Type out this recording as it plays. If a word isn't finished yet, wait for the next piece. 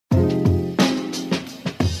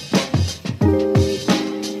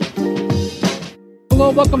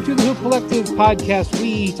Hello, welcome to the Hoop Collective podcast.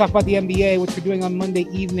 We talk about the NBA, which we're doing on Monday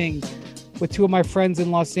evening with two of my friends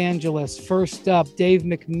in Los Angeles. First up, Dave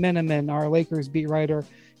McMenamin, our Lakers beat writer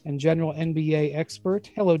and general NBA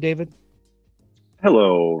expert. Hello, David.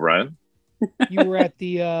 Hello, Ryan. You were at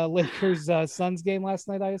the Lakers Suns game last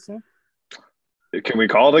night, I assume? Can we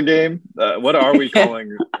call it a game? What are we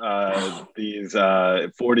calling these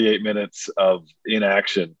 48 minutes of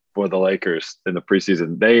inaction for the Lakers in the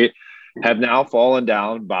preseason? They have now fallen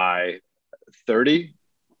down by 30,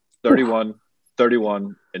 31,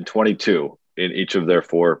 31, and 22 in each of their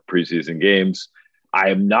four preseason games. I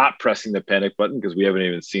am not pressing the panic button because we haven't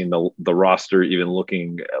even seen the roster even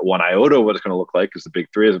looking one iota what it's going to look like because the big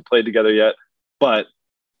three hasn't played together yet. But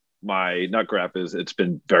my nut graph is it's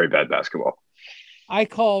been very bad basketball. I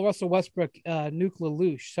call Russell Westbrook Nuke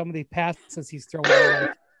LaLoosh. Some of the passes he's throwing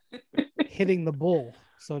are like hitting the bull,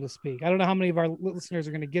 so to speak. I don't know how many of our listeners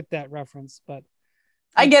are going to get that reference, but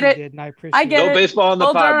I get it. Did, and I appreciate get it. No baseball on the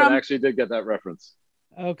pod, Durham. but actually did get that reference.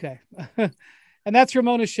 Okay. And that's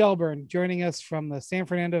Ramona Shelburne joining us from the San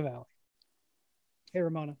Fernando Valley. Hey,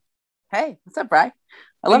 Ramona. Hey, what's up, Bri? I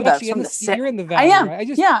love that. You're in the Valley, I am. Right?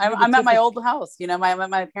 I'm at my old house. You know, I'm at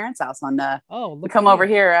my parents' house on come over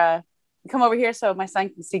here. Come over here so my son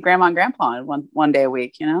can see grandma and grandpa one day a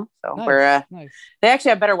week, you know? So nice, nice. They actually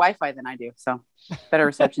have better Wi-Fi than I do. So better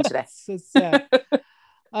reception today. So sad.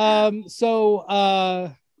 I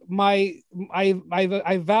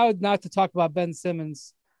vowed not to talk about Ben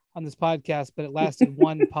Simmons on this podcast, but it lasted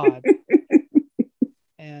one pod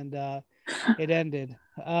and it ended.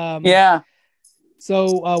 Yeah. So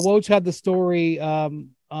Woj had the story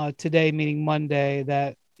today, meaning Monday,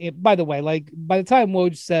 that by the way, like by the time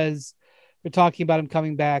Woj says we're talking about him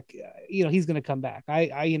coming back, he's going to come back.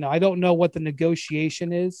 I don't know what the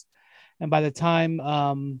negotiation is. And by the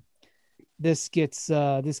time this gets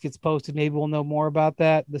posted, maybe we'll know more about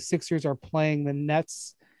that. The Sixers are playing the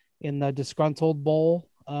Nets in the Disgruntled Bowl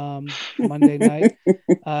Monday night.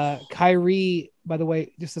 Kyrie, by the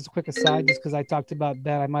way, just as a quick aside, just because I talked about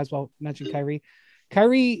Ben, I might as well mention Kyrie.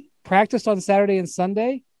 Kyrie practiced on Saturday and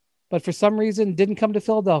Sunday, but for some reason didn't come to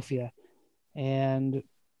Philadelphia. And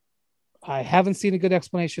I haven't seen a good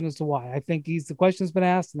explanation as to why. I think the question's been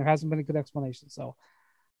asked and there hasn't been a good explanation. So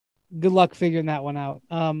good luck figuring that one out.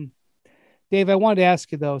 Dave, I wanted to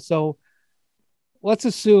ask you though. So let's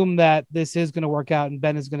assume that this is going to work out and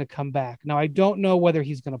Ben is going to come back. Now, I don't know whether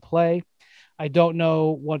he's going to play. I don't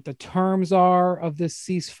know what the terms are of this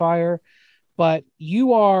ceasefire, but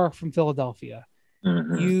you are from Philadelphia.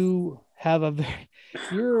 Mm-hmm. You have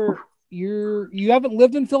you haven't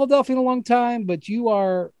lived in Philadelphia in a long time, but you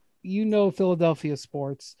know Philadelphia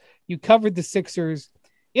sports. You covered the Sixers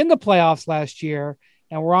in the playoffs last year,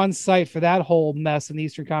 and we're on site for that whole mess in the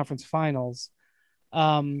Eastern Conference Finals.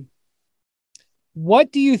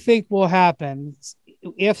 What do you think will happen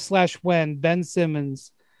if/when Ben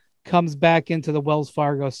Simmons comes back into the Wells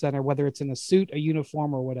Fargo Center, whether it's in a suit, a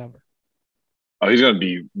uniform, or whatever? Oh, he's going to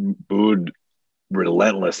be booed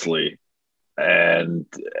relentlessly. And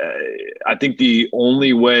I think the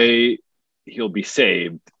only way he'll be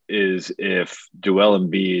saved is if Joel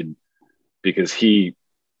Embiid, because he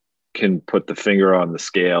can put the finger on the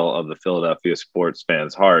scale of the Philadelphia sports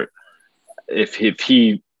fan's heart, if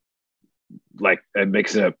he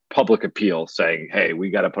makes a public appeal saying, hey, we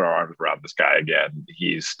got to put our arms around this guy again.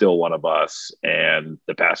 He's still one of us, and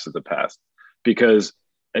the past is the past. Because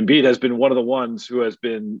Embiid has been one of the ones who has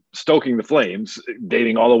been stoking the flames,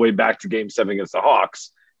 dating all the way back to Game 7 against the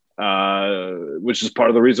Hawks, which is part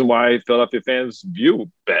of the reason why Philadelphia fans view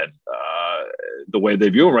Ben the way they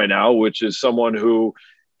view him right now, which is someone who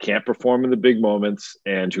can't perform in the big moments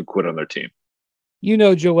and who quit on their team. You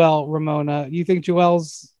know Joel, Ramona. You think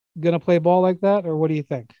Joel's going to play ball like that, or what do you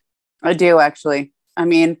think? I do, actually. I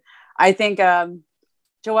mean, I think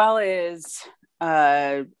Joel is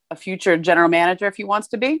a future general manager if he wants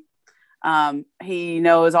to be. He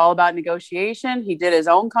knows all about negotiation. He did his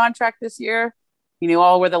own contract this year. He knew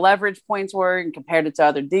all where the leverage points were and compared it to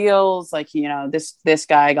other deals. Like, this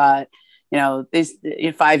guy got, this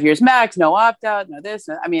 5 years max, no opt-out, no this.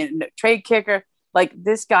 I mean, no trade kicker. Like,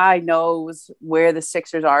 this guy knows where the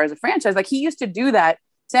Sixers are as a franchise. Like, he used to do that.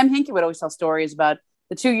 Sam Hinkie would always tell stories about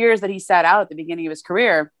the 2 years that he sat out at the beginning of his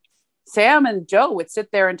career. Sam and Joe would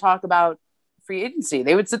sit there and talk about free agency.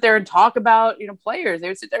 They would sit there and talk about, players. They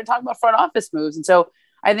would sit there and talk about front office moves. And so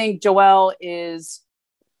I think Joel is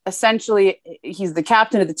essentially, he's the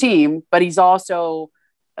captain of the team, but he's also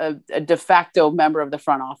a de facto member of the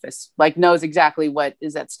front office, like knows exactly what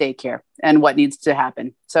is at stake here and what needs to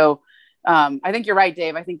happen. So I think you're right,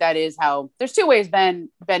 Dave. I think that is how there's two ways Ben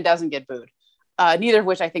doesn't get booed. Neither of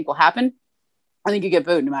which I think will happen. I think you get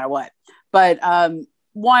booed no matter what. But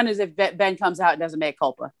one is if Ben comes out and doesn't make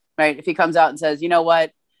culpa, right? If he comes out and says, you know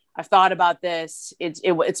what, I've thought about this.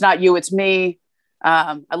 It's not you, it's me.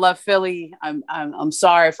 I love Philly. I'm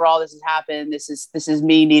sorry for all this has happened. This is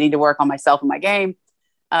me needing to work on myself and my game.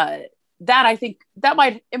 That I think that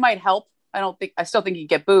might help. I still think he'd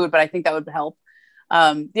get booed, but I think that would help.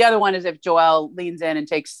 The other one is if Joel leans in and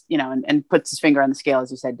takes, and puts his finger on the scale,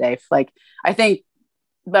 as you said, Dave.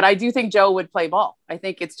 But I do think Joe would play ball. I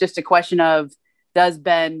think it's just a question of, does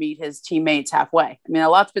Ben meet his teammates halfway? I mean, a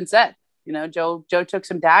lot's been said. Joe took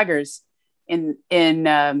some daggers in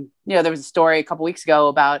there was a story a couple weeks ago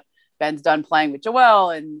about Ben's done playing with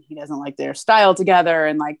Joel and he doesn't like their style together.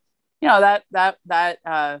 And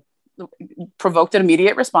that provoked an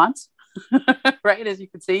immediate response, right? As you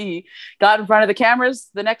can see, he got in front of the cameras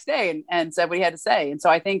the next day and said what he had to say. And so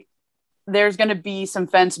I think there's going to be some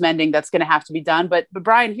fence mending that's going to have to be done. But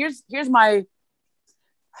Brian, here's my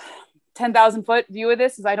 10,000 foot view of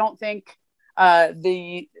this is I don't think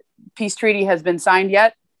the peace treaty has been signed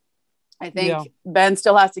yet. I think Ben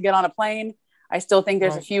still has to get on a plane. I still think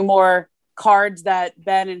there's a few more cards that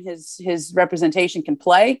Ben and his representation can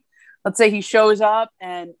play. Let's say he shows up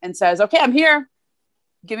and says, okay, I'm here.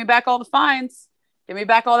 Give me back all the fines. Give me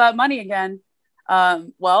back all that money again.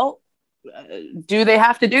 Do they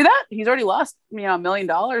have to do that? He's already lost, $1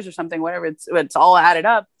 million or something, whatever. It's all added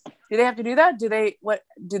up. Do they have to do that? Do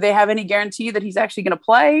they have any guarantee that he's actually going to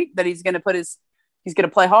play, that he's going to he's going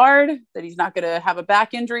to play hard, that he's not going to have a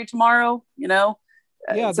back injury tomorrow, Yeah.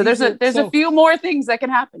 So there's a few more things that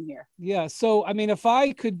can happen here. Yeah. So, I mean, if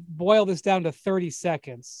I could boil this down to 30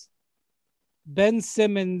 seconds, Ben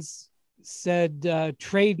Simmons said,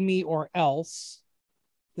 trade me or else.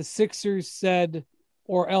 The Sixers said,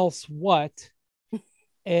 or else what?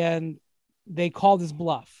 And they called his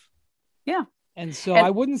bluff. Yeah. And so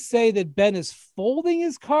I wouldn't say that Ben is folding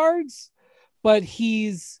his cards, but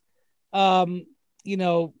he's, I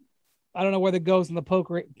don't know where that goes in the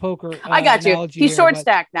poker. I got you. He's short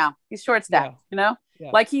stacked now. He's short stacked, Yeah.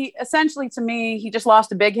 Like he essentially, to me, he just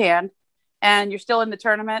lost a big hand and you're still in the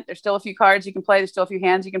tournament. There's still a few cards you can play. There's still a few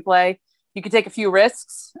hands you can play. You can take a few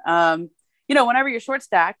risks. Whenever you're short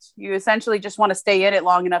stacked, you essentially just want to stay in it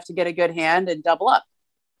long enough to get a good hand and double up.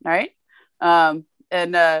 All right. I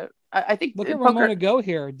think look at Ramona go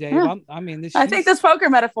here, Dave. Yeah. I think this poker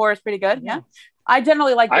metaphor is pretty good. Yeah. I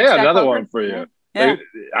generally like. I got another one for you. Yeah.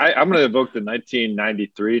 I'm going to evoke the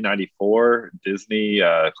 1993-94 Disney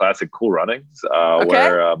classic Cool Runnings,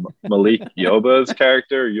 where Malik Yoba's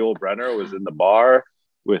character Yul Brenner was in the bar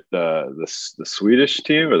with the Swedish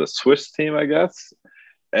team or the Swiss team, I guess.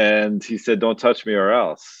 And he said, "Don't touch me or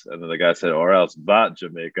else." And then the guy said, "Or else but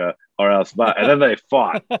Jamaica, or else but." And then they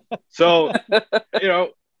fought. So,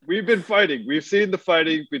 we've been fighting. We've seen the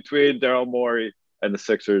fighting between Daryl Morey and the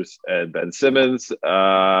Sixers and Ben Simmons.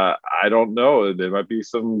 I don't know. There might be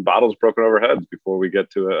some bottles broken over heads before we get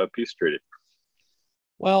to a peace treaty.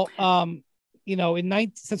 Well, since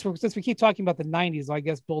we keep talking about the 90s, I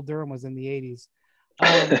guess Bull Durham was in the 80s.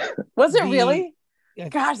 Was it really?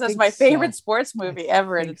 Gosh, that's my favorite sports movie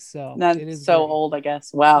ever. And it's so old, I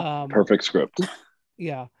guess. Wow. Perfect script.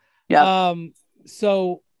 Yeah. Yeah.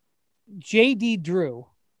 So JD Drew.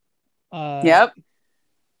 Yep.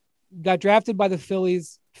 Got drafted by the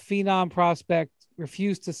Phillies, phenom prospect,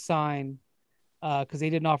 refused to sign because they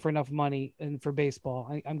didn't offer enough money for baseball.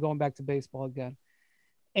 I'm going back to baseball again.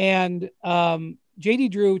 And JD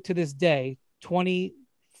Drew, to this day, 3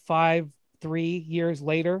 years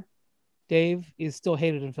later, Dave, is still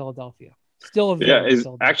hated in Philadelphia. Still a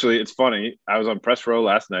villain. Actually, it's funny. I was on press row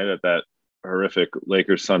last night at that horrific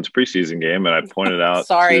Lakers Suns preseason game, and I pointed out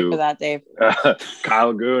sorry for that, Dave.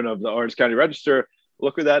 Kyle Goon of the Orange County Register.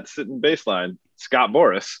 Look at that sitting baseline. Scott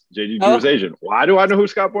Boras, JD Drew's agent. Why do I know who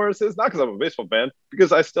Scott Boras is? Not because I'm a baseball fan,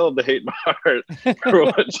 because I still have the hate in my heart for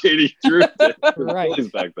what JD Drew did for the Phillies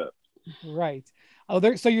back then. Right. Oh,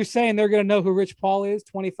 so you're saying they're going to know who Rich Paul is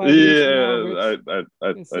 25 years from now?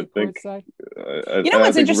 I think.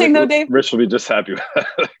 What's interesting though, Dave? Rich will be just happy with that,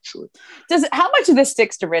 actually. How much of this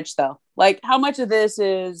sticks to Rich though? Like, how much of this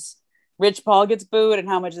is Rich Paul gets booed, and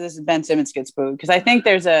how much of this is Ben Simmons gets booed? Because I think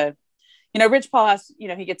there's Rich Paul has, he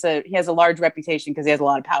has a large reputation because he has a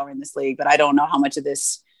lot of power in this league, but I don't know how much of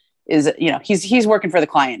this is, he's working for the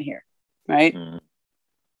client here, right? Mm.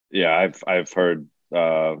 Yeah, I've heard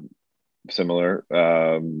similar,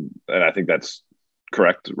 and I think that's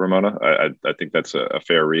correct, Ramona. I think that's a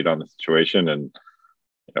fair read on the situation, and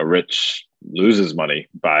Rich loses money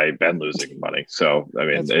by Ben losing money. So I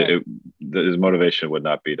mean, his motivation would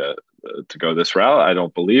not be to go this route. I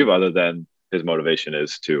don't believe, other than his motivation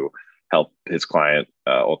is to help his client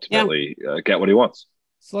ultimately get what he wants.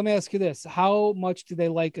 So let me ask you this: how much do they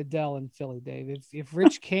like Adele in Philly, Dave? If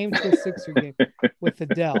Rich came to a Sixer game with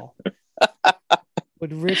Adele,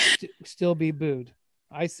 would Rich still be booed?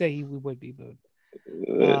 I say he would be booed.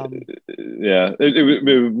 Yeah,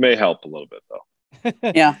 it may help a little bit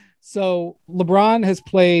though. Yeah. So LeBron has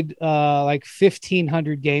played like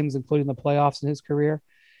 1,500 games, including the playoffs in his career.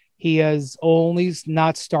 He has only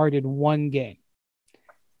not started one game.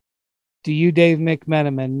 Do you, Dave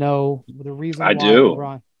McMenamin, know the reason why do.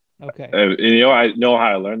 LeBron? Okay. I know how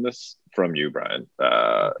I learned this from you, Brian.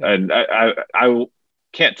 Okay. And I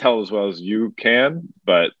can't tell as well as you can,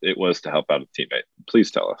 but it was to help out a teammate.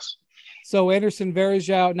 Please tell us. So Anderson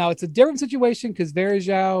Varejao. Now it's a different situation because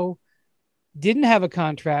Varejao didn't have a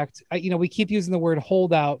contract. We keep using the word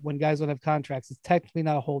holdout when guys don't have contracts. It's technically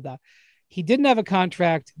not a holdout. He didn't have a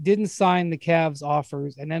contract, didn't sign the Cavs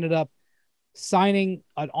offers, and ended up signing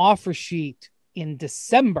an offer sheet in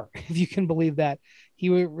December, if you can believe that. He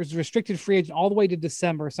was restricted free agent all the way to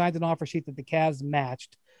December, signed an offer sheet that the Cavs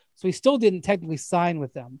matched. So he still didn't technically sign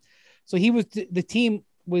with them. So the team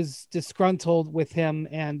was disgruntled with him,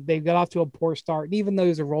 and they got off to a poor start. And even though he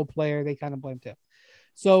was a role player, they kind of blamed him.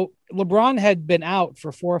 So LeBron had been out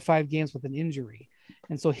for 4 or 5 games with an injury.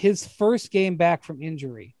 And so his first game back from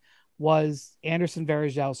injury was Anderson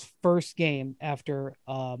Varejao's first game after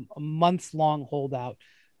a months-long holdout,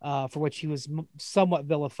 for which he was somewhat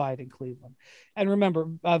vilified in Cleveland. And remember,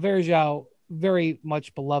 Varejao, very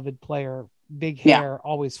much beloved player, big hair,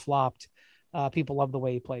 always flopped. People loved the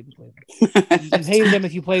way he played in Cleveland. You hated him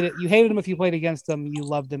if you played it. You hated him if you played against him. You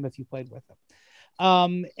loved him if you played with him.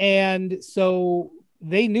 And so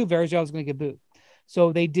they knew Varejao was going to get booed.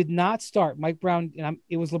 So they did not start Mike Brown. And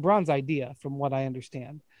it was LeBron's idea, from what I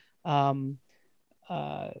understand. Mike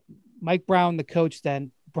Brown, the coach,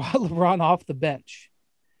 then brought LeBron off the bench.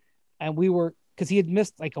 And because he had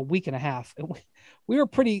missed like a week and a half. And we were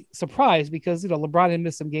pretty surprised because, LeBron had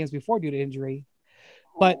missed some games before due to injury.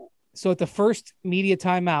 But so at the first media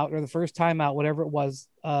timeout or the first timeout, whatever it was,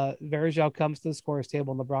 Varejao comes to the scorer's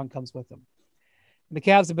table and LeBron comes with him. And the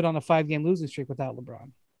Cavs have been on a 5-game losing streak without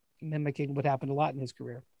LeBron, mimicking what happened a lot in his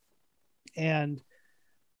career. And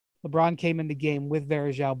LeBron came in the game with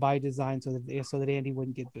Varejao by design so that Andy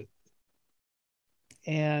wouldn't get booed.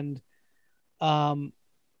 And I'm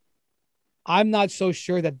not so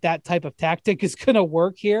sure that type of tactic is going to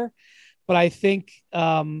work here, but I think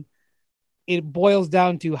it boils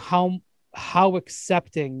down to how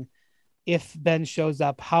accepting, if Ben shows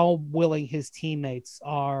up, how willing his teammates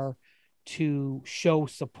are to show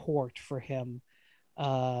support for him,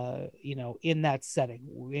 in that setting,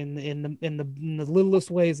 in the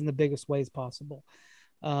littlest ways and the biggest ways possible.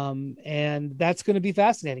 And that's going to be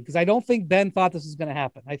fascinating because I don't think Ben thought this was going to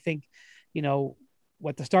happen. I think,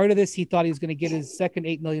 at the start of this, he thought he was going to get his second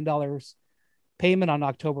 $8 million payment on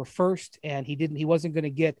October 1st, and he wasn't going to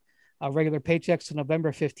get regular paychecks to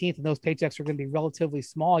November 15th, and those paychecks were going to be relatively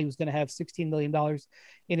small. He was going to have $16 million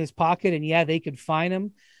in his pocket, and they could fine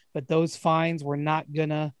him, but those fines were not going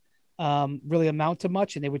to really amount to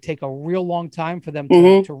much, and they would take a real long time for them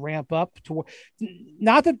to ramp up.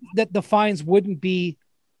 Not that the fines wouldn't be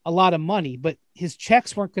a lot of money, but his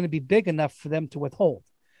checks weren't going to be big enough for them to withhold,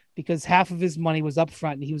 because half of his money was up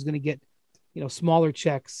front and he was going to get, smaller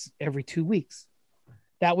checks every 2 weeks.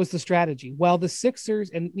 That was the strategy. Well, the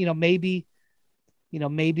Sixers, and maybe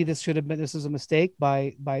this is a mistake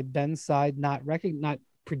by Ben's side, not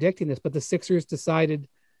predicting this, but the Sixers decided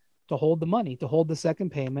to hold the money, to hold the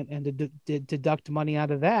second payment, and to deduct money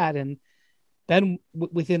out of that. And Ben,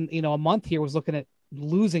 within a month here, was looking at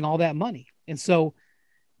losing all that money. And so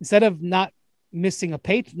instead of not missing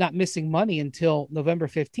money until November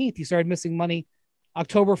 15th, he started missing money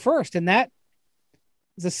October 1st, and that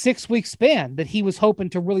is a 6-week span that he was hoping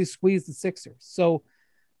to really squeeze the Sixers. So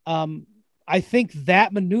I think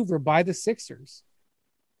that maneuver by the Sixers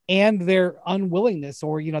and their unwillingness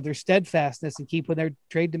or, their steadfastness in keeping their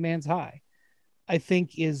trade demands high, I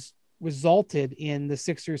think is resulted in the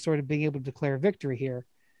Sixers sort of being able to declare victory here.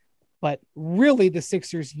 But really the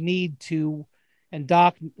Sixers and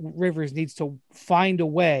Doc Rivers needs to find a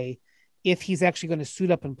way, if he's actually going to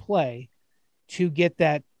suit up and play, to get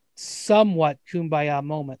that somewhat kumbaya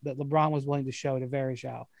moment that LeBron was willing to show to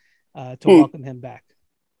Varejao to welcome him back.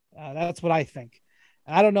 That's what I think.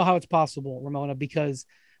 I don't know how it's possible, Ramona, because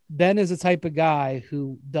Ben is the type of guy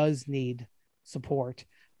who does need support,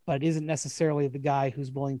 but isn't necessarily the guy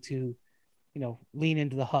who's willing to, lean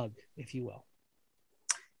into the hug, if you will.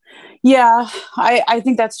 Yeah, I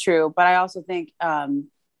think that's true. But I also think you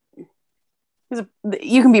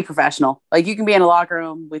can be professional. Like, you can be in a locker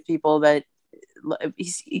room with people that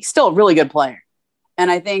he's still a really good player. And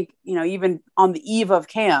I think, even on the eve of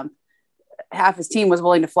camp, half his team was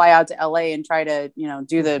willing to fly out to LA and try to,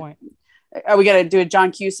 do are we going to do a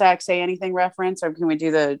John Cusack say anything reference, or can we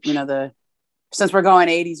do the since we're going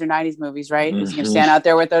 80s or 90s movies, right? He's going to stand out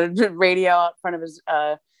there with the radio out front of his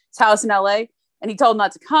house in LA, and he told him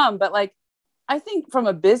not to come. But like, I think from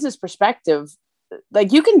a business perspective,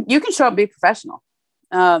 like you can show up and be professional.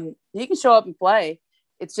 You can show up and play.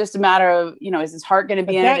 It's just a matter of, is his heart going to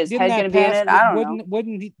be in it? His head going to be in it? I don't know.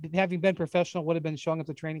 Wouldn't he, having been professional, would have been showing up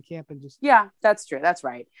to training camp and just. Yeah, that's true. That's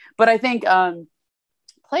right. But I think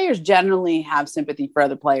players generally have sympathy for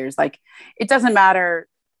other players. Like, it doesn't matter.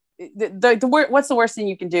 What's the worst thing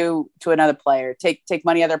you can do to another player? Take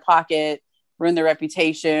money out of their pocket, ruin their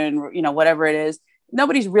reputation, whatever it is.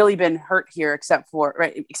 Nobody's really been hurt here except for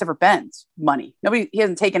Ben's money. He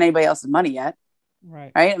hasn't taken anybody else's money yet.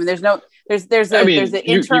 Right. I mean, there's the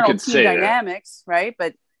internal team dynamics, right?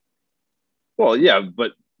 But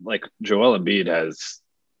but like Joel Embiid has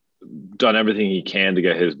done everything he can to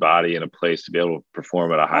get his body in a place to be able to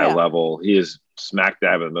perform at a high level. He is smack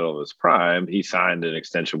dab in the middle of his prime. He signed an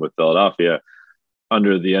extension with Philadelphia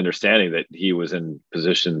under the understanding that he was in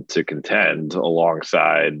position to contend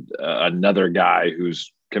alongside another guy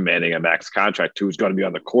who's commanding a max contract, who's going to be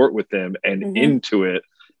on the court with him and into it,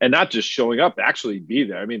 and not just showing up, actually be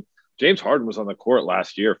there. I mean, James Harden was on the court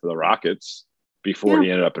last year for the Rockets before he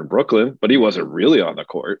ended up in Brooklyn, but he wasn't really on the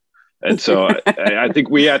court. And so I think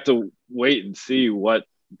we have to wait and see what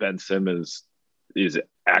Ben Simmons is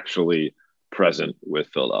actually present with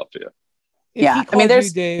Philadelphia.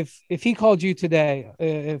 If he called you today,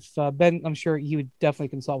 Ben, I'm sure he would definitely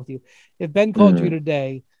consult with you. If Ben called you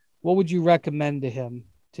today, what would you recommend to him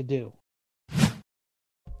to do?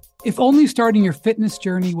 If only starting your fitness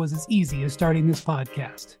journey was as easy as starting this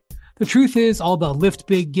podcast. The truth is, all the lift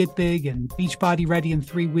big, get big, and Beachbody ready in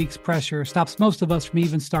 3 weeks pressure stops most of us from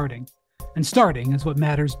even starting. And starting is what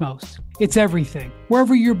matters most. It's everything.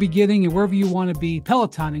 Wherever you're beginning and wherever you want to be,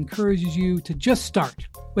 Peloton encourages you to just start.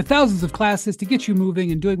 With thousands of classes to get you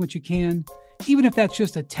moving and doing what you can, even if that's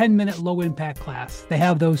just a 10-minute low-impact class, they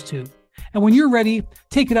have those too. And when you're ready,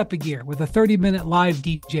 take it up a gear with a 30-minute live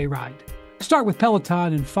DJ ride. Start with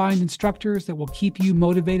Peloton and find instructors that will keep you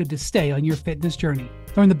motivated to stay on your fitness journey.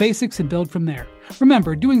 Learn the basics and build from there.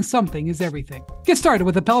 Remember, doing something is everything. Get started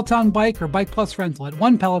with a Peloton bike or Bike Plus rental at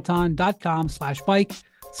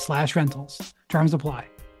onepeloton.com/bike/rentals. Terms apply.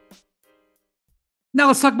 Now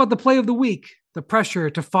let's talk about the play of the week. The pressure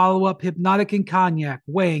to follow up Hypnotic and Cognac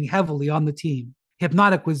weighing heavily on the team.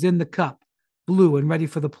 Hypnotic was in the cup, blue and ready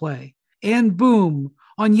for the play. And boom,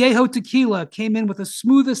 Añejo Tequila came in with a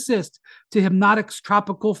smooth assist to Hypnotic's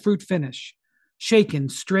tropical fruit finish. Shaken,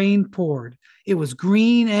 strained, poured. It was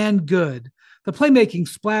green and good. The playmaking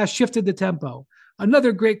splash shifted the tempo.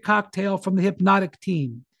 Another great cocktail from the Hypnotic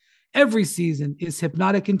team. Every season is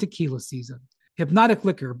Hypnotic and Tequila season. Hypnotic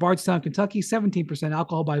Liquor, Bardstown, Kentucky, 17%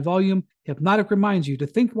 alcohol by volume. Hypnotic reminds you to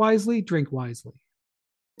think wisely, drink wisely.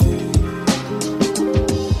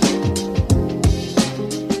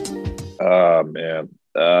 Oh, man.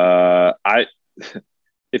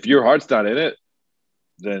 If your heart's not in it,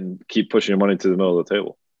 then keep pushing your money to the middle of the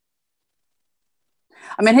table.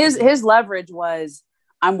 I mean, his leverage was,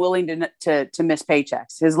 I'm willing to miss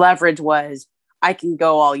paychecks. His leverage was, I can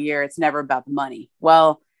go all year. It's never about the money.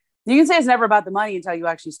 Well, you can say it's never about the money until you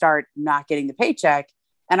actually start not getting the paycheck.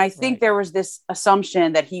 And I think there was this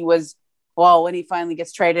assumption that he was, well, when he finally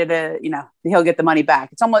gets traded, he'll get the money back.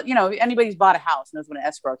 It's almost, anybody who's bought a house knows what an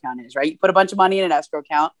escrow account is, right? You put a bunch of money in an escrow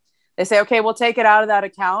account. They say, okay, we'll take it out of that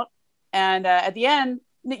account. And at the end,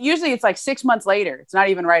 usually it's like 6 months later. It's not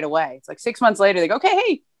even right away. It's like 6 months later. They go, okay,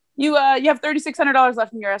 hey, you have $3,600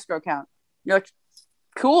 left in your escrow account. You're like,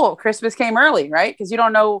 cool. Christmas came early, right? Because you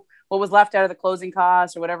don't know what was left out of the closing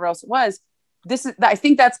costs or whatever else it was. I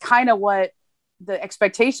think that's kind of what the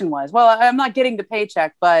expectation was. Well, I'm not getting the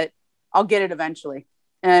paycheck, but I'll get it eventually.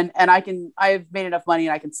 And I've made enough money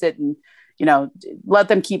and I can sit and, let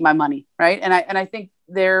them keep my money. Right. And I think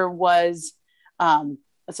there was some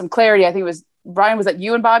clarity. I think it was Brian, was that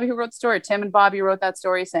you and Bobby who wrote the story? Tim and Bobby wrote that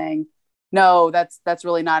story saying, no, that's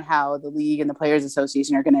really not how the league and the Players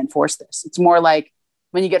Association are going to enforce this. It's more like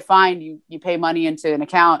when you get fined, you pay money into an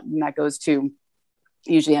account and that goes to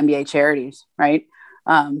usually NBA charities. Right.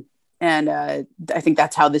 I think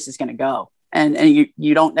that's how this is going to go. And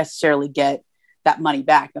you don't necessarily get that money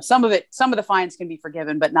back. Now, some of the fines can be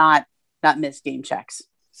forgiven, but not missed game checks.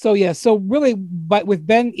 So really, but with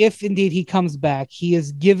Ben, if indeed he comes back, he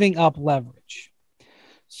is giving up leverage.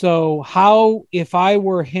 So if I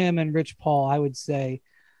were him and Rich Paul, I would say,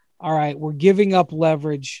 all right, we're giving up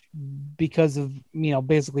leverage because of,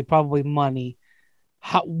 basically probably money.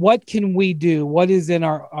 What can we do? What is in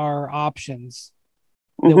our options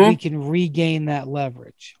that we can regain that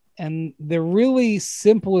leverage? And the really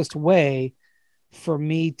simplest way for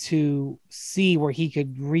me to see where he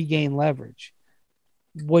could regain leverage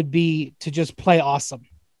would be to just play awesome.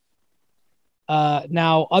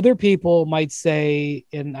 Now, other people might say,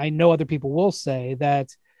 and I know other people will say, that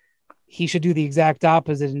he should do the exact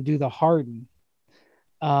opposite and do the Harden.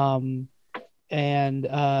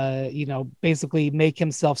 Basically make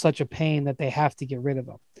himself such a pain that they have to get rid of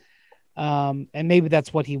him. And maybe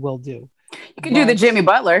that's what he will do. You could do the Jimmy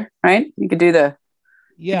Butler, right? You could do the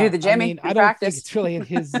do the Jimmy. I don't think it's really in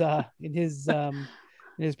his in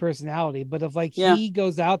his personality, but if he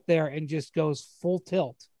goes out there and just goes full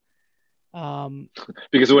tilt.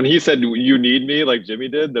 Because when he said you need me, like Jimmy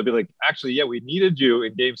did, they'll be like, actually, yeah, we needed you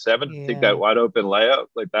in Game 7 to take that wide open layup.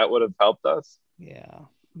 Like that would have helped us.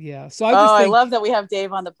 Yeah. So I love that we have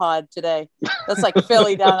Dave on the pod today. That's like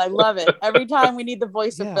Philly down. I love it. Every time we need the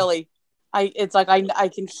voice of Philly, I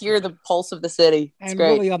can hear the pulse of the city. It's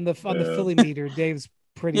great. Really on the Philly meter, Dave's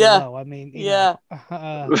pretty low. I mean,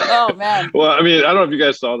 oh man. Well, I mean, I don't know if you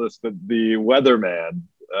guys saw this, but the weatherman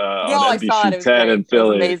on NBC 10 in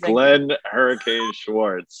Philly, Glenn Hurricane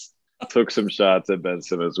Schwartz, took some shots at Ben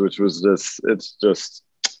Simmons, which was just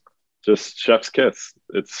chef's kiss.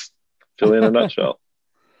 It's Philly in a nutshell.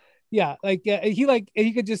 Yeah,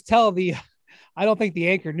 you could just tell I don't think the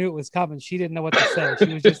anchor knew it was coming. She didn't know what to say.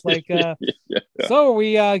 She was just like, so are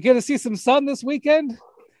we going to see some sun this weekend?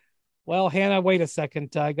 Well, Hannah, wait a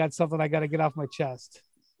second. I got something I got to get off my chest.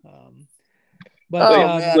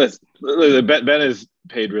 Ben is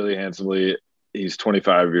paid really handsomely. He's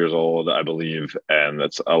 25 years old, I believe, and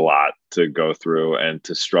that's a lot to go through, and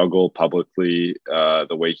to struggle publicly the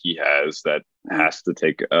way he has, that has to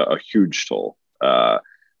take a huge toll.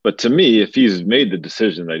 But to me, if he's made the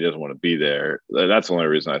decision that he doesn't want to be there, that's the only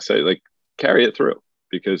reason I say, carry it through,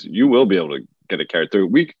 because you will be able to get it carried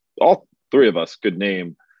through. All three of us could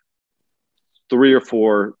name 3 or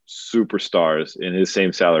 4 superstars in his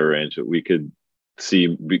same salary range that we could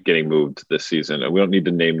see getting moved this season. And we don't need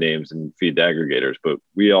to name names and feed the aggregators, but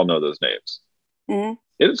we all know those names. Mm-hmm.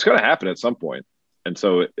 It's going to happen at some point. And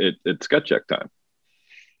so it's gut check time.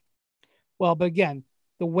 Well, but again,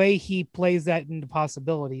 the way he plays that into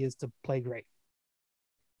possibility is to play great.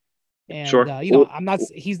 And, sure.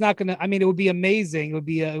 He's not going to, I mean, it would be amazing. It would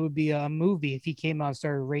be a movie if he came out and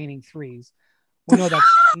started raining threes. We know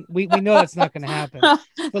we know that's not going to happen, but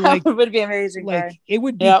it would be amazing. It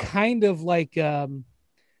would be kind of like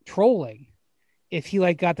trolling if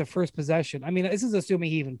he got the first possession. I mean, this is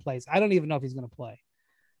assuming he even plays. I don't even know if he's going to play,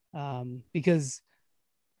 because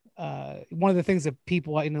one of the things that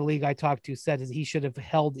people in the league I talked to said is he should have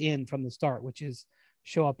held in from the start, which is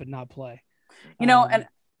show up and not play. And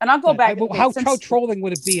I'll go back. How trolling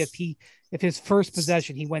would it be if his first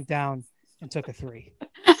possession he went down and took a 3?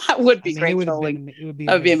 That would be great. That would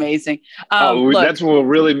be amazing. That's when we'll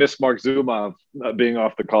really miss Mark Zumov being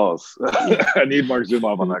off the calls. I need Mark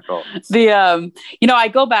Zumov on that call. I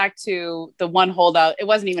go back to the one holdout. It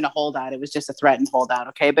wasn't even a holdout. It was just a threatened holdout.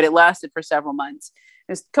 Okay. But it lasted for several months.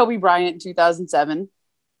 It was Kobe Bryant in 2007.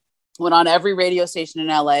 Went on every radio station in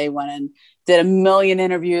LA, went and did a million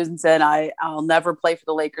interviews and said, I'll never play for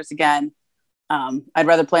the Lakers again. I'd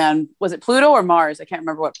rather play on, was it Pluto or Mars? I can't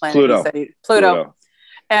remember what planet he said. Pluto.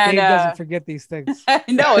 And Dave doesn't forget these things.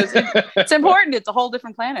 No, it's important. It's a whole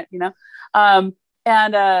different planet, And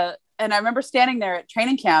I remember standing there at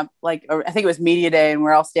training camp, I think it was media day, and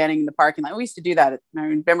we're all standing in the parking lot. We used to do that.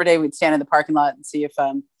 November Day, we'd stand in the parking lot and see if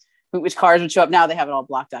which cars would show up. Now they have it all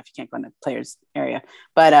blocked off. You can't go in the players area,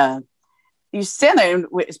 but you stand there, and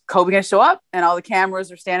is Kobe going to show up? And all the cameras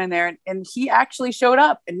are standing there, and he actually showed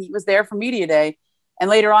up, and he was there for media day. And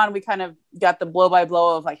later on, we kind of got the blow by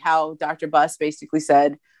blow of how Dr. Buss basically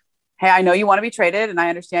said, hey, I know you want to be traded and I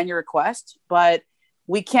understand your request, but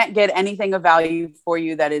we can't get anything of value for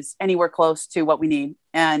you that is anywhere close to what we need.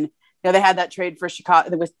 And, they had that trade for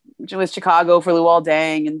Chicago with Chicago for Luol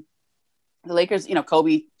Deng, and the Lakers,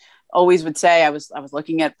 Kobe always would say, I was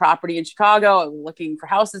looking at property in Chicago. I was looking for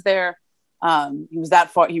houses there. He was that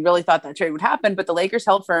far. He really thought that trade would happen, but the Lakers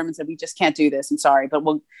held firm and said, we just can't do this. I'm sorry, but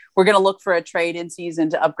we're going to look for a trade in season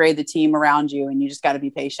to upgrade the team around you. And you just got to be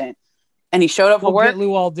patient. And he showed up for work. Get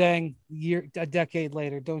Luol Deng a decade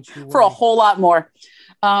later, don't you worry. For a whole lot more.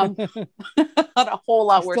 Not a whole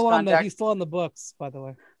lot worse contract. He's still on the books, by the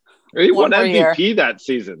way. He won MVP that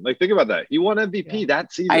season. Think about that. He won MVP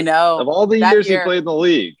that season. I know. Of all the years he played in the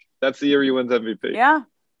league, that's the year he wins MVP. Yeah.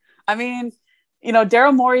 I mean,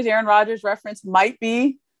 Daryl Morey's Aaron Rodgers reference might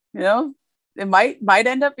be, it might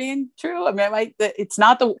end up being true. I mean, it's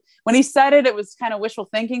not when he said it, it was kind of wishful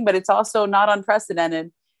thinking, but it's also not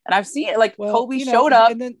unprecedented. And I've seen it. Like Kobe showed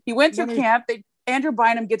up, and then he went through camp. Andrew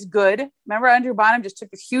Bynum gets good. Remember, Andrew Bynum just took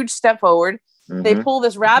a huge step forward. Mm-hmm. They pull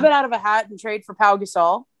this rabbit out of a hat and trade for Pau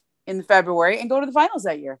Gasol in February and go to the finals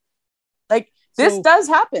that year. Like this does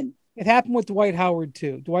happen. It happened with Dwight Howard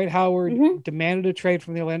too. Dwight Howard demanded a trade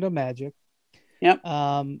from the Orlando Magic. Yep.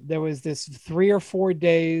 There was this 3 or 4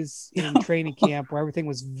 days in training camp where everything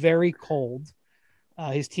was very cold.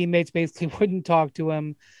 His teammates basically wouldn't talk to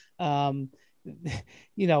him.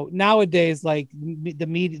 Nowadays, like the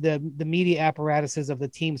media apparatuses of the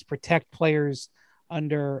teams protect players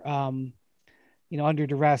under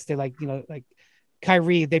duress. They like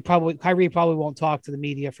Kyrie probably won't talk to the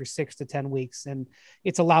media for 6 to 10 weeks. And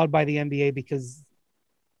it's allowed by the NBA because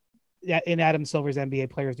in Adam Silver's NBA,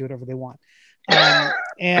 players do whatever they want.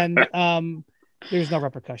 There's no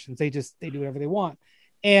repercussions. They do whatever they want.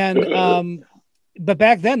 And, but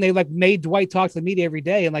back then they like made Dwight talk to the media every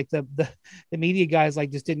day. And like the media guys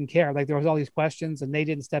like just didn't care. Like there was all these questions and they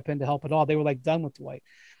didn't step in to help at all. They were like done with Dwight.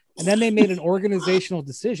 And then they made an organizational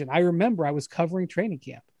decision. I remember I was covering training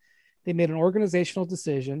camp. They made an organizational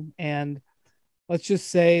decision. And let's just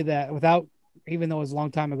say that even though it was a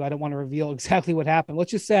long time ago, I don't want to reveal exactly what happened.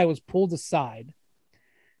 Let's just say I was pulled aside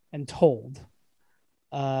and told,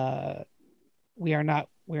 we are not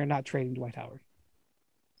trading Dwight Howard.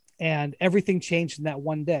 And everything changed in that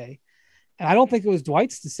one day. And I don't think it was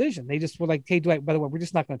Dwight's decision. They just were like, hey, Dwight, by the way, we're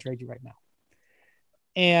just not going to trade you right now.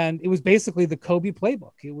 And it was basically the Kobe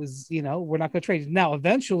playbook. It was, we're not going to trade you. Now,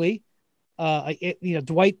 eventually,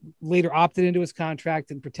 Dwight later opted into his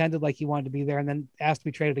contract and pretended like he wanted to be there and then asked to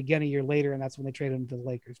be traded again a year later. And that's when they traded him to the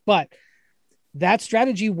Lakers. But that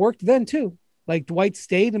strategy worked then too. Like Dwight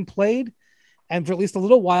stayed and played and for at least a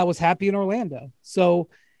little while was happy in Orlando. So,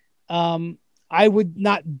 I would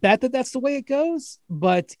not bet that that's the way it goes,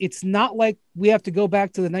 but it's not like we have to go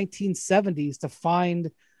back to the 1970s to find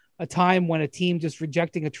a time when a team just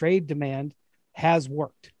rejecting a trade demand has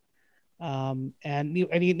worked. And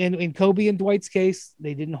in Kobe and Dwight's case,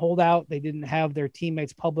 they didn't hold out. They didn't have their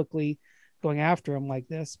teammates publicly going after him like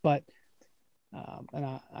this, but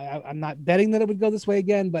I'm not betting that it would go this way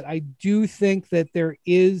again, but I do think that there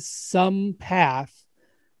is some path,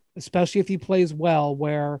 especially if he plays well,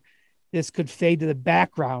 where this could fade to the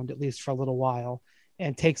background, at least for a little while,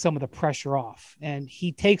 and take some of the pressure off. And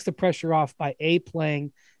he takes the pressure off by A,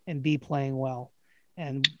 playing, and B, playing well.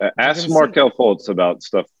 And ask Markelle Fultz about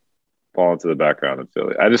stuff falling to the background in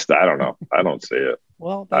Philly. I don't know. I don't see it.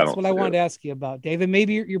 Well, that's what I wanted to ask you about, David.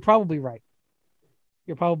 Maybe you're probably right.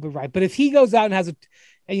 You're probably right. But if he goes out and has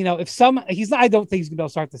I don't think he's going to be able to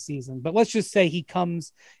start the season, but let's just say he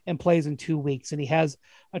comes and plays in 2 weeks and he has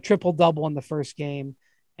a triple-double in the first game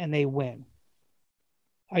and they win.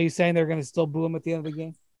 Are you saying they're going to still boo him at the end of the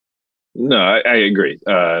game? No, I agree.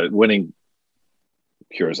 Winning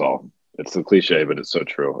cures all. It's a cliche, but it's so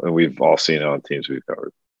true. And we've all seen it on teams we've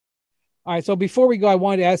covered. All right. So before we go, I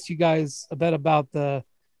wanted to ask you guys a bit about the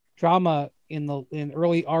drama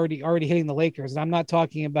already hitting the Lakers. And I'm not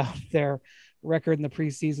talking about their record in the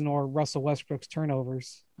preseason or Russell Westbrook's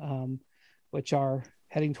turnovers, which are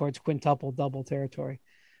heading towards quintuple double territory.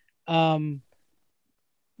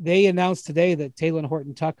 They announced today that Talen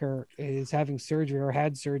Horton-Tucker is having surgery or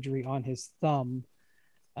had surgery on his thumb.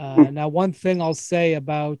 Now, one thing I'll say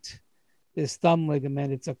about this thumb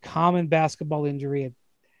ligament, it's a common basketball injury. It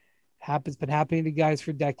been happening to guys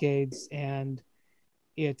for decades, and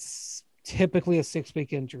it's typically a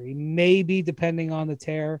 6-week injury. Maybe, depending on the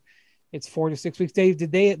tear, it's 4 to 6 weeks. Dave,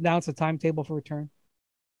 did they announce a timetable for return?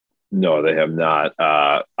 No, they have not.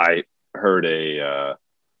 I heard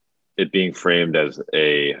it being framed as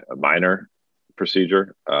a minor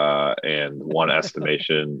procedure, and one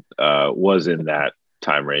estimation was in that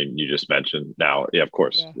time range you just mentioned. Now, yeah, of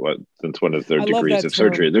course. Yeah. Since when is there degrees of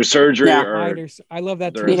surgery? There's surgery, I love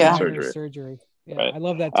that term. Minor surgery. Yeah, right. I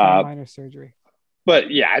love that term, minor surgery. But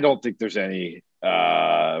yeah, I don't think there's any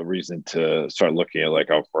reason to start looking at like,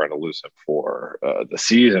 oh, we're going to lose him for the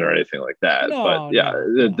season or anything like that.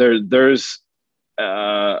 There's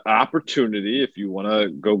opportunity if you want to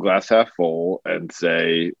go glass half full and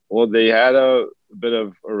say, well, they had a bit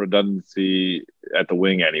of a redundancy at the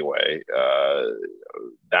wing anyway.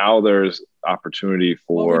 Now there's opportunity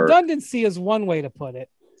for redundancy is one way to put it.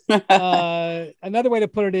 Another way to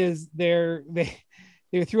put it is they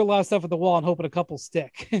threw a lot of stuff at the wall and hoping a couple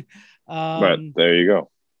stick. Right, there you go.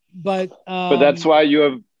 But that's why you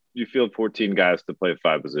have you field 14 guys to play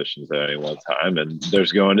 5 positions at any one time, and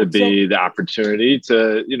there's going to be the opportunity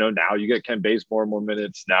to, now you get Ken Bazemore more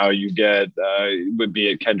minutes. Now you get be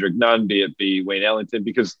it Kendrick Nunn, be it Wayne Ellington,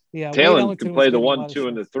 because Talon can play the 1, 2,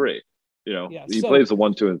 and the 3. He plays the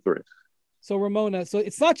 1, 2, and 3. So Ramona, so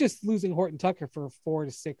it's not just losing Horton Tucker for 4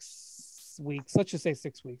 to 6 weeks. Let's just say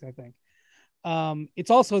 6 weeks, I think.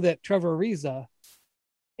 It's also that Trevor Ariza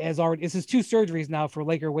it's his 2 surgeries now for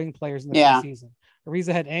Laker wing players in the season.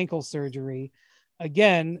 Ariza had ankle surgery,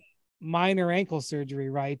 again, minor ankle surgery,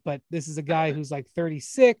 right? But this is a guy who's like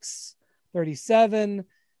 36, 37,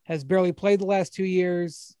 has barely played the last 2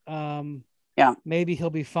 years. Maybe he'll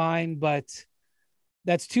be fine, but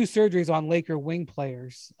that's 2 surgeries on Laker wing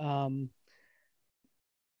players.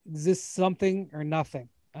 Is this something or nothing?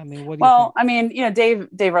 I mean, what do you think? I mean,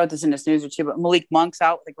 Dave wrote this in his news or two, but Malik Monk's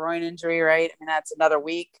out with a groin injury, right? I mean, that's another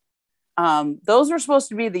week. Those were supposed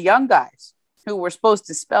to be the young guys who were supposed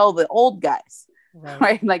to spell the old guys,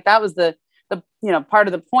 right? Like that was the part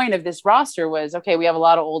of the point of this roster was, okay, we have a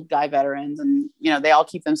lot of old guy veterans and, they all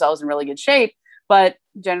keep themselves in really good shape, but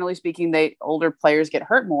generally speaking, older players get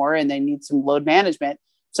hurt more and they need some load management.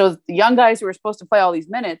 So the young guys who are supposed to play all these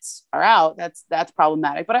minutes are out. That's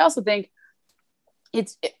problematic. But I also think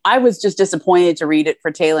I was just disappointed to read it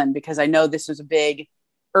for Talon because I know this was a big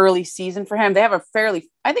early season for him. They have a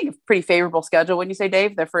pretty favorable schedule. Wouldn't you say,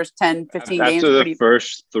 Dave? Their first 10, 15 games. After the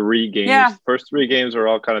first 3 games, first 3 games are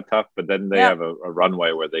all kind of tough, but then they have a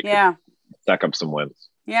runway where they can stack up some wins.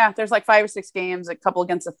 Yeah, there's like 5 or 6 games, a couple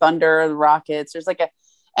against the Thunder, the Rockets. There's like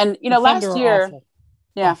last year. Awful.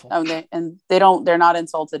 Yeah. Awful. They're not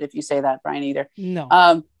insulted if you say that, Brian, either. No.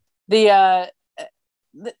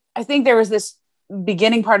 I think there was this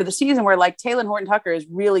beginning part of the season where like Talon Horton Tucker is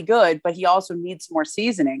really good, but he also needs more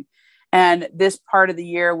seasoning. And this part of the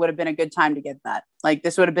year would have been a good time to get that. Like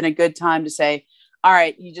this would have been a good time to say, all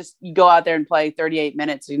right, you go out there and play 38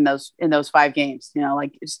 minutes in those 5 games,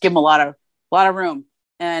 like just give him a lot of room.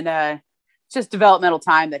 And it's just developmental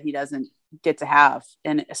time that he doesn't get to have.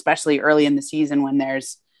 And especially early in the season when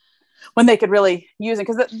they could really use it.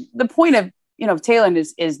 Cause the point of, Talon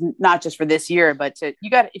is not just for this year, but if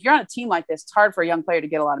you're on a team like this, it's hard for a young player to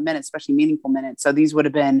get a lot of minutes, especially meaningful minutes. So these would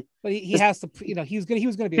have been, but he has to, he was going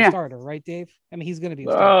to be a starter, right, Dave? I mean, he's going to be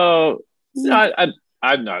a starter.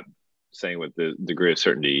 I'm not saying with the degree of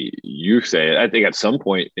certainty you say. I think at some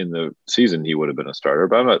point in the season he would have been a starter,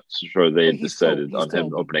 but I'm not sure they decided on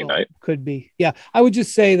him opening night. Could be. Yeah. I would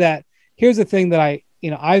just say that here's the thing that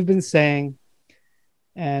I've been saying,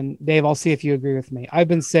 and Dave, I'll see if you agree with me. I've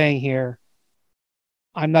been saying here,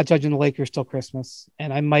 I'm not judging the Lakers till Christmas,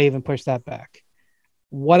 and I might even push that back.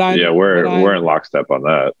 We're in lockstep on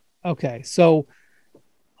that. Okay, so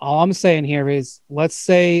all I'm saying here is, let's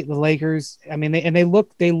say the Lakers. I mean, they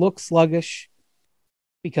look sluggish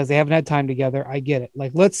because they haven't had time together. I get it.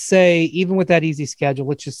 Like, let's say even with that easy schedule,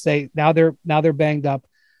 let's just say now they're banged up.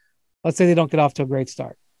 Let's say they don't get off to a great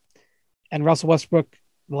start, and Russell Westbrook,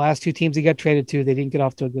 the last 2 teams he got traded to, they didn't get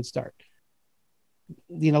off to a good start.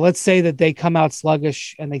 Let's say that they come out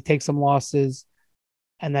sluggish and they take some losses.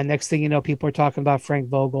 And then next thing you know, people are talking about Frank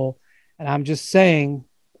Vogel. And I'm just saying,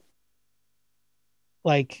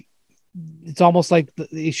 like, it's almost like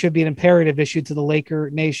it should be an imperative issue to the Laker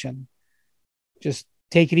nation. Just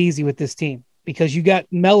take it easy with this team, because you got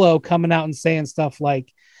Melo coming out and saying stuff like,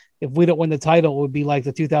 if we don't win the title, it would be like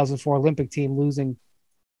the 2004 Olympic team losing,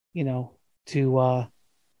 to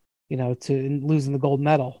losing the gold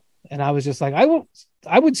medal. And I was just like,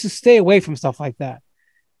 I would just stay away from stuff like that.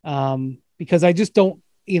 Because I just don't,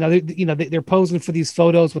 they're posing for these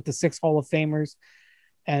photos with the 6 Hall of Famers.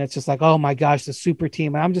 And it's just like, oh my gosh, the super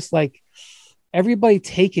team. And I'm just like, everybody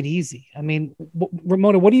take it easy. I mean,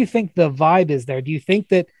 Ramona, what do you think the vibe is there? Do you think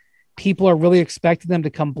that people are really expecting them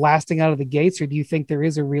to come blasting out of the gates? Or do you think there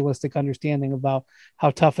is a realistic understanding about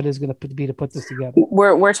how tough it is going to be to put this together?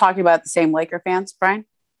 We're talking about the same Laker fans, Brian?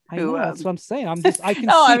 I know, that's what I'm saying. I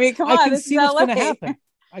can see what's going to happen.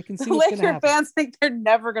 I can see what's going to happen. Laker fans think they're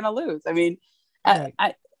never going to lose. I mean, right.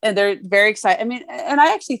 And they're very excited. I mean, and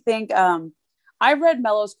I actually think I read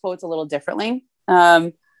Melo's quotes a little differently.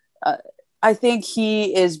 I think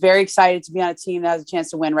he is very excited to be on a team that has a chance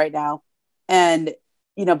to win right now. And,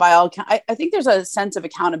 by all accounts, I think there's a sense of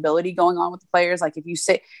accountability going on with the players. Like if you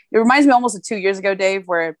say, it reminds me almost of 2 years ago, Dave,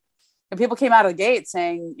 where and people came out of the gate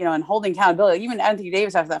saying, and holding accountability. Like even Anthony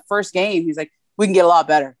Davis after that first game, he's like, we can get a lot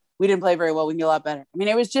better. We didn't play very well. We can get a lot better. I mean,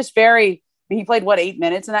 it was just he played 8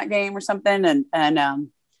 minutes in that game or something. And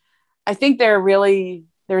I think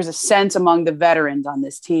there's a sense among the veterans on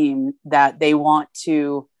this team that they want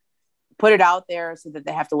to put it out there so that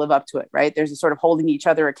they have to live up to it. Right. There's a sort of holding each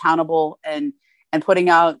other accountable. And and putting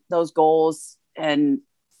out those goals, and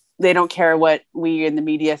they don't care what we in the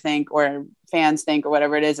media think or fans think or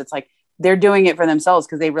whatever it is. It's like they're doing it for themselves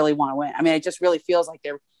because they really want to win. I mean, it just really feels like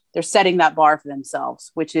they're setting that bar for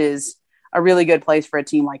themselves, which is a really good place for a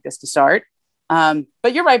team like this to start.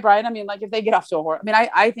 But you're right, Brian. I mean, like if they get off to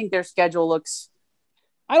I think their schedule looks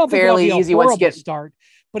fairly easy once you get start.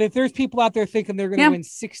 But if there's people out there thinking they're going to win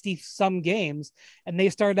 60 some games and they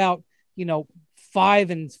start out,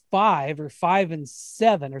 5-5 or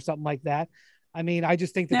 5-7 or something like that. I mean, I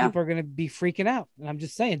just think that people are going to be freaking out, and I'm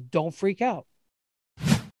just saying, don't freak out.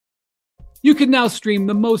 You can now stream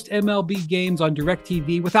the most MLB games on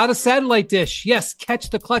DirecTV without a satellite dish. Yes, catch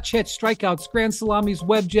the clutch hits, strikeouts, grand salamis,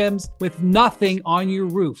 web gems with nothing on your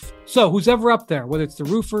roof. So who's ever up there, whether it's the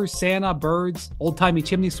roofers, Santa, birds, old-timey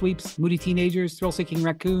chimney sweeps, moody teenagers, thrill-seeking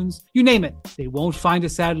raccoons, you name it, they won't find a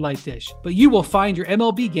satellite dish. But you will find your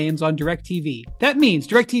MLB games on DirecTV. That means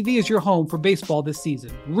DirecTV is your home for baseball this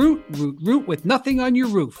season. Root with nothing on your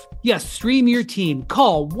roof. Yes, stream your team.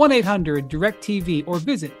 Call 1-800-DirecTV or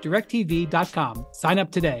visit DirecTV.com. Sign up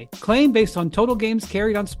today. Claim based on total games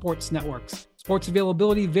carried on sports networks. Sports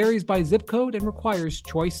availability varies by zip code and requires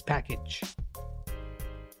choice package.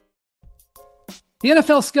 The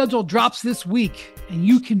NFL schedule drops this week, and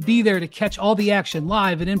you can be there to catch all the action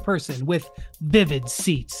live and in person with Vivid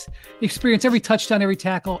Seats. Experience every touchdown, every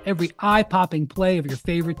tackle, every eye-popping play of your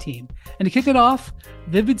favorite team. And to kick it off,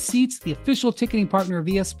 Vivid Seats, the official ticketing partner of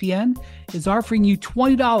ESPN, is offering you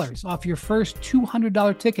 $20 off your first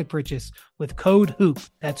 $200 ticket purchase with code HOOP.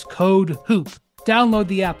 That's code HOOP. Download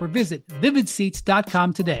the app or visit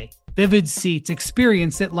vividseats.com today. Vivid Seats.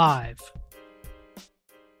 Experience it live.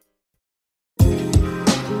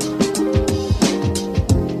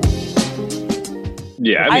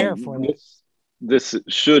 Yeah, I mean, this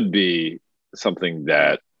should be something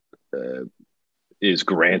that is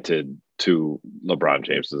granted to LeBron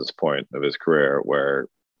James at this point of his career, where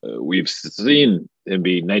we've seen him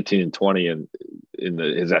be 19 and 20 in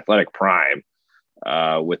his athletic prime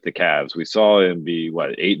with the Cavs. We saw him be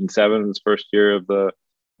 8 and 7 in his first year of the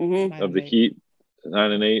Heat,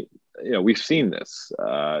 9 and 8. We've seen this.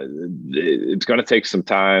 It's going to take some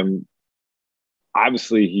time.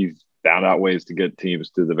 Obviously, he's found out ways to get teams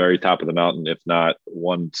to the very top of the mountain, if not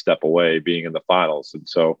one step away being in the finals. And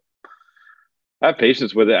so I have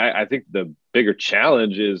patience with it. I think the bigger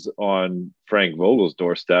challenge is on Frank Vogel's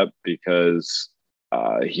doorstep, because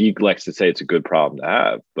he likes to say it's a good problem to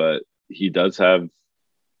have, but he does have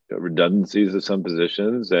redundancies at some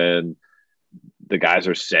positions, and the guys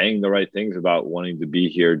are saying the right things about wanting to be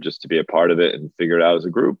here just to be a part of it and figure it out as a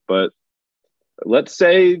group. But let's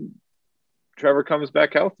say Trevor comes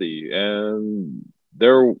back healthy and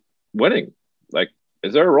they're winning. Like,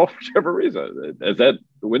 is there a role for Trevor Ariza? Is that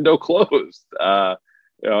window closed?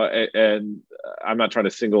 And I'm not trying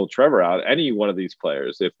to single Trevor out. Any one of these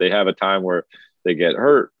players, if they have a time where they get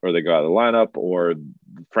hurt or they go out of the lineup, or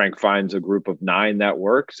Frank finds a group of 9 that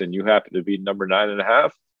works and you happen to be number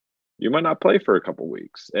 9.5, you might not play for a couple of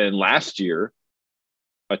weeks. And last year,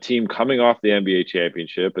 a team coming off the NBA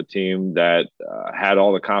championship, a team that had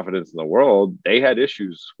all the confidence in the world, they had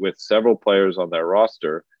issues with several players on their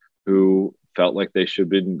roster who felt like they should have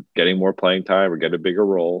been getting more playing time or get a bigger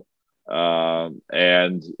role.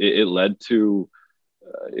 And it led to,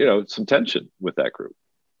 some tension with that group.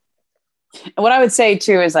 And what I would say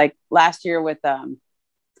too is, like last year with the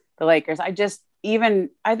Lakers, I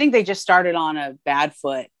think they just started on a bad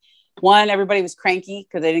foot. One, everybody was cranky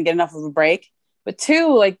because they didn't get enough of a break. But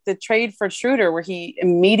 2, like the trade for Schroeder, where he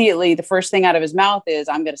immediately, the first thing out of his mouth is,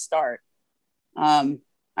 I'm going to start. I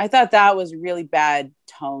thought that was a really bad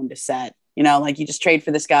tone to set, like you just trade for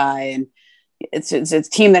this guy, and it's a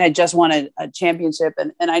team that had just won a championship.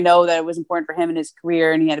 And I know that it was important for him in his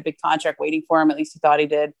career, and he had a big contract waiting for him. At least he thought he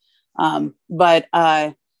did. But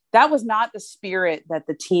that was not the spirit that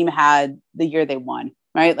the team had the year they won,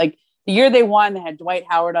 right? Like, the year they won, they had Dwight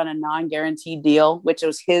Howard on a non-guaranteed deal, which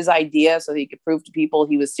was his idea, so he could prove to people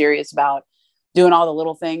he was serious about doing all the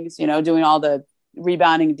little things, doing all the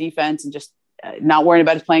rebounding, defense, and just not worrying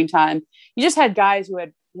about his playing time. You just had guys who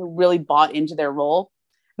really bought into their role.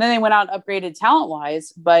 And then they went out and upgraded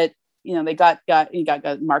talent-wise, but they got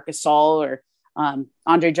Marcus Gasol or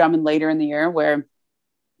Andre Drummond later in the year, where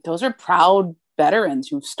those are proud veterans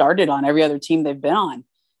who've started on every other team they've been on,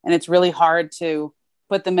 and it's really hard to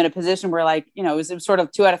put them in a position where, like, it was sort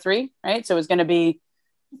of 2 out of 3, right? So it was going to be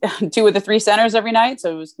 2 of the 3 centers every night.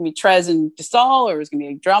 So it was going to be Trez and Gasol, or it was going to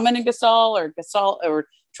be Drummond and Gasol, or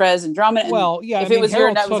Trez and Drummond. And well, yeah. If it was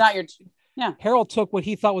that was not your, yeah. Harold took what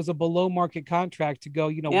he thought was a below market contract to go,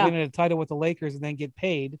 win a title with the Lakers and then get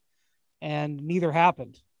paid, and neither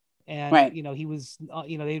happened. And, right. He was,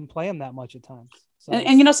 they didn't play him that much at times. So,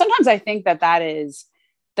 and sometimes I think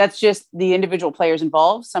that's just the individual players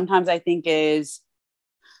involved. Sometimes I think they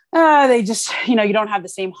just, you don't have the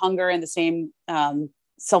same hunger and the same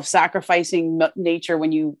self-sacrificing nature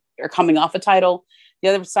when you are coming off a title. The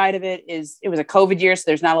other side of it is it was a COVID year, so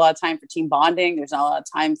there's not a lot of time for team bonding. There's not a lot of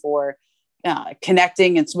time for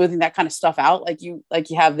connecting and smoothing that kind of stuff out like you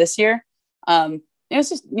have this year. It's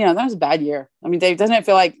just, that was a bad year. I mean, Dave, doesn't it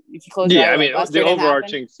feel like if you close your eyes, the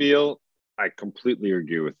overarching feel, I completely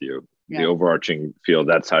agree with you. Yeah. The overarching feel,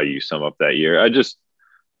 that's how you sum up that year.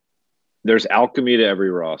 There's alchemy to every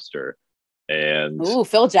roster. And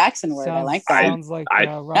Phil Jackson word. I like that. Sounds like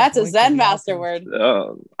that's a Zen master word.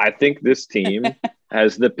 I think this team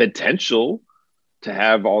has the potential to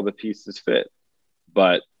have all the pieces fit,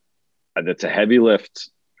 but that's a heavy lift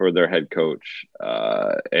for their head coach.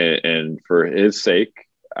 And for his sake,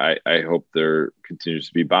 I hope there continues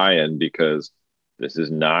to be buy-in, because this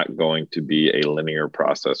is not going to be a linear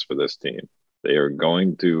process for this team. They are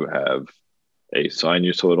going to have a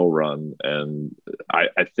sinusoidal run, and I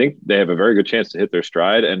think they have a very good chance to hit their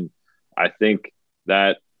stride. And I think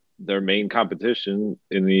that their main competition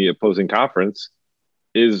in the opposing conference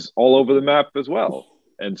is all over the map as well.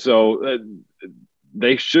 And so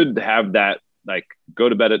they should have that, like, go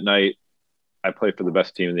to bed at night, I play for the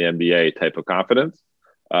best team in the NBA type of confidence.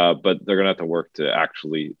 But they're going to have to work to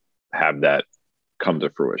actually have that come to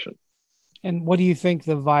fruition. And what do you think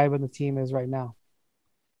the vibe of the team is right now?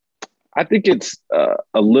 I think it's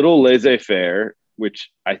a little laissez-faire,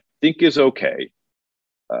 which I think is okay.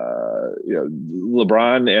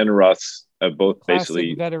 LeBron and Russ have both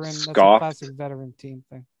basically scoffed. That's a classic veteran team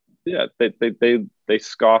thing. Yeah, they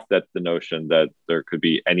scoffed at the notion that there could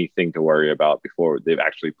be anything to worry about before they've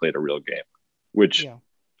actually played a real game, which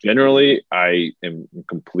generally I am in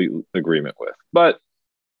complete agreement with. But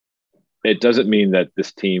it doesn't mean that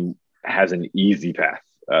this team has an easy path.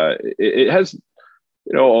 It has,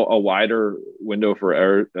 a wider window for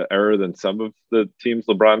error than some of the teams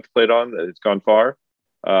LeBron's played on. It's gone far.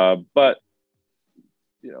 But,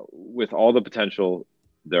 with all the potential,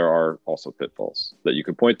 there are also pitfalls that you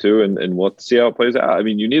could point to, and we'll have to see how it plays out. I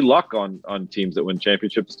mean, you need luck on teams that win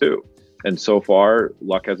championships too. And so far,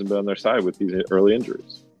 luck hasn't been on their side with these early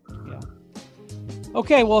injuries. Yeah.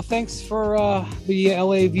 Okay, well, thanks for the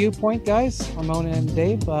LA viewpoint, guys. Ramona and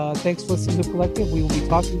Dave. Thanks for listening to Collective. We will be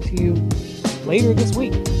talking to you later this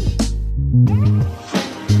week.